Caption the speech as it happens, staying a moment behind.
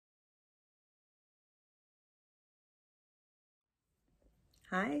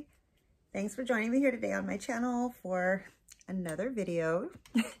Hi, thanks for joining me here today on my channel for another video.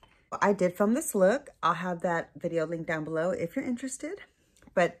 I did film this look. I'll have that video linked down below if you're interested.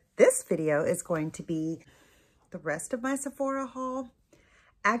 But this video is going to be the rest of my Sephora haul.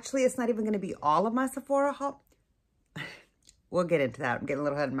 Actually, it's not even going to be all of my Sephora haul. We'll get into that. I'm getting a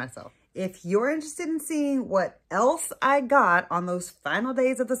little ahead of myself. If you're interested in seeing what else I got on those final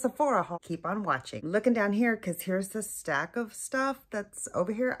days of the Sephora haul, keep on watching. Looking down here, because here's the stack of stuff that's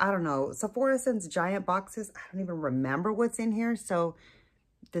over here. I don't know. Sephora sends giant boxes. I don't even remember what's in here. So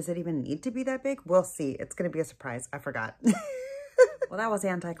does it even need to be that big? We'll see. It's going to be a surprise. I forgot. Well, that was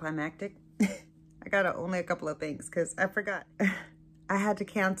anticlimactic. I got only a couple of things because I forgot. I had to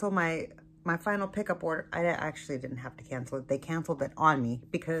cancel my final pickup order. I actually didn't have to cancel it. They canceled it on me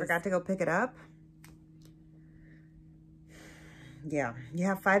because I forgot to go pick it up. Yeah, you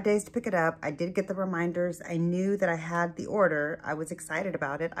have 5 days to pick it up. I did get the reminders. I knew that I had the order. I was excited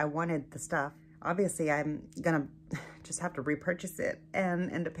about it. I wanted the stuff. Obviously, I'm gonna just have to repurchase it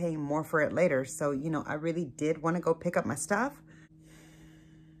and end up paying more for it later. So, you know, I really did want to go pick up my stuff.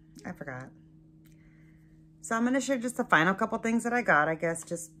 I forgot. So I'm gonna share just the final couple things that I got. I guess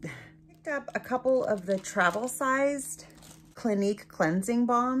just picked up a couple of the travel-sized Clinique cleansing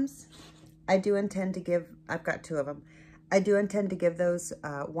balms. I do intend to give, I've got 2 of them. I do intend to give those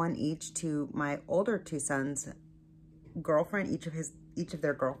one each to my older 2 sons' girlfriend, each of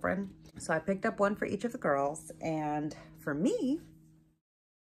their girlfriend. So I picked up one for each of the girls, and for me,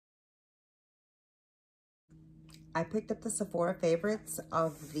 I picked up the Sephora favorites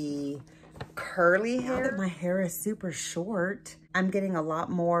of the curly hair. Now that my hair is super short, I'm getting a lot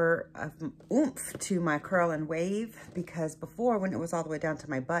more of oomph to my curl and wave, because before, when it was all the way down to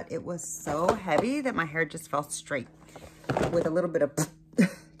my butt, it was so heavy that my hair just felt straight with a little bit of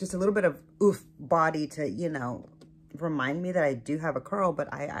just a little bit of oof body to, you know, remind me that I do have a curl,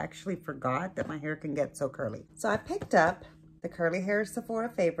 but I actually forgot that my hair can get so curly. So I picked up the curly hair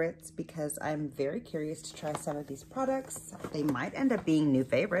Sephora favorites because I'm very curious to try some of these products. They might end up being new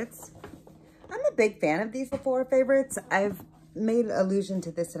favorites. I'm a big fan of these Sephora favorites. I've made allusion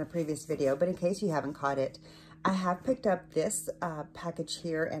to this in a previous video, but in case you haven't caught it, I have picked up this package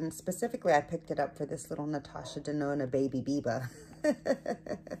here, and specifically I picked it up for this little Natasha Denona baby Biba.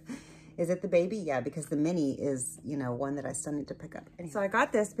 Is it the baby? Yeah, because the mini is, you know, one that I still need to pick up. So I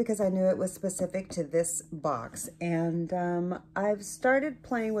got this because I knew it was specific to this box. And I've started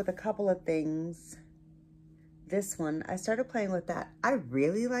playing with a couple of things. This one, I started playing with that. I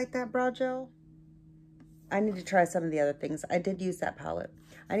really like that brow gel. I need to try some of the other things. I did use that palette.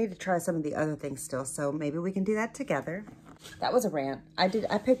 I need to try some of the other things still, so maybe we can do that together. That was a rant. I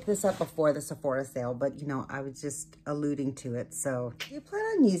picked this up before the Sephora sale, but you know, I was just alluding to it. So you plan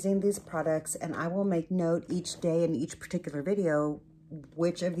on using these products, and I will make note each day in each particular video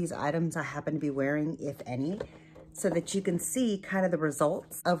which of these items I happen to be wearing, if any, so that you can see kind of the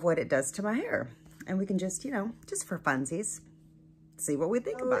results of what it does to my hair. And we can just, you know, just for funsies, see what we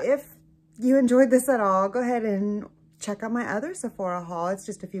think about it. If you enjoyed this at all, go ahead and check out my other Sephora haul. It's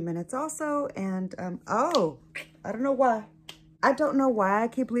just a few minutes also. And, oh, I don't know why. I don't know why I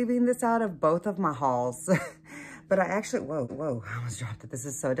keep leaving this out of both of my hauls. But I actually, whoa, I almost dropped it. This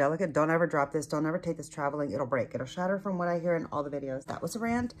is so delicate. Don't ever drop this. Don't ever take this traveling. It'll break. It'll shatter from what I hear in all the videos. That was a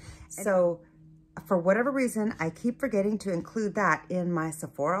rant. So for whatever reason, I keep forgetting to include that in my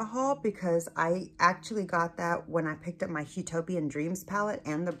Sephora haul, because I actually got that when I picked up my Utopian Dreams palette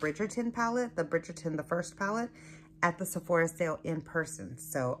and the Bridgerton palette, the first palette, at the Sephora sale in person.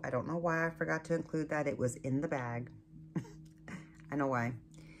 So I don't know why I forgot to include that. It was in the bag. I know why.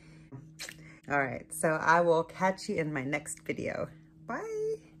 All right, so I will catch you in my next video.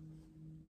 Bye.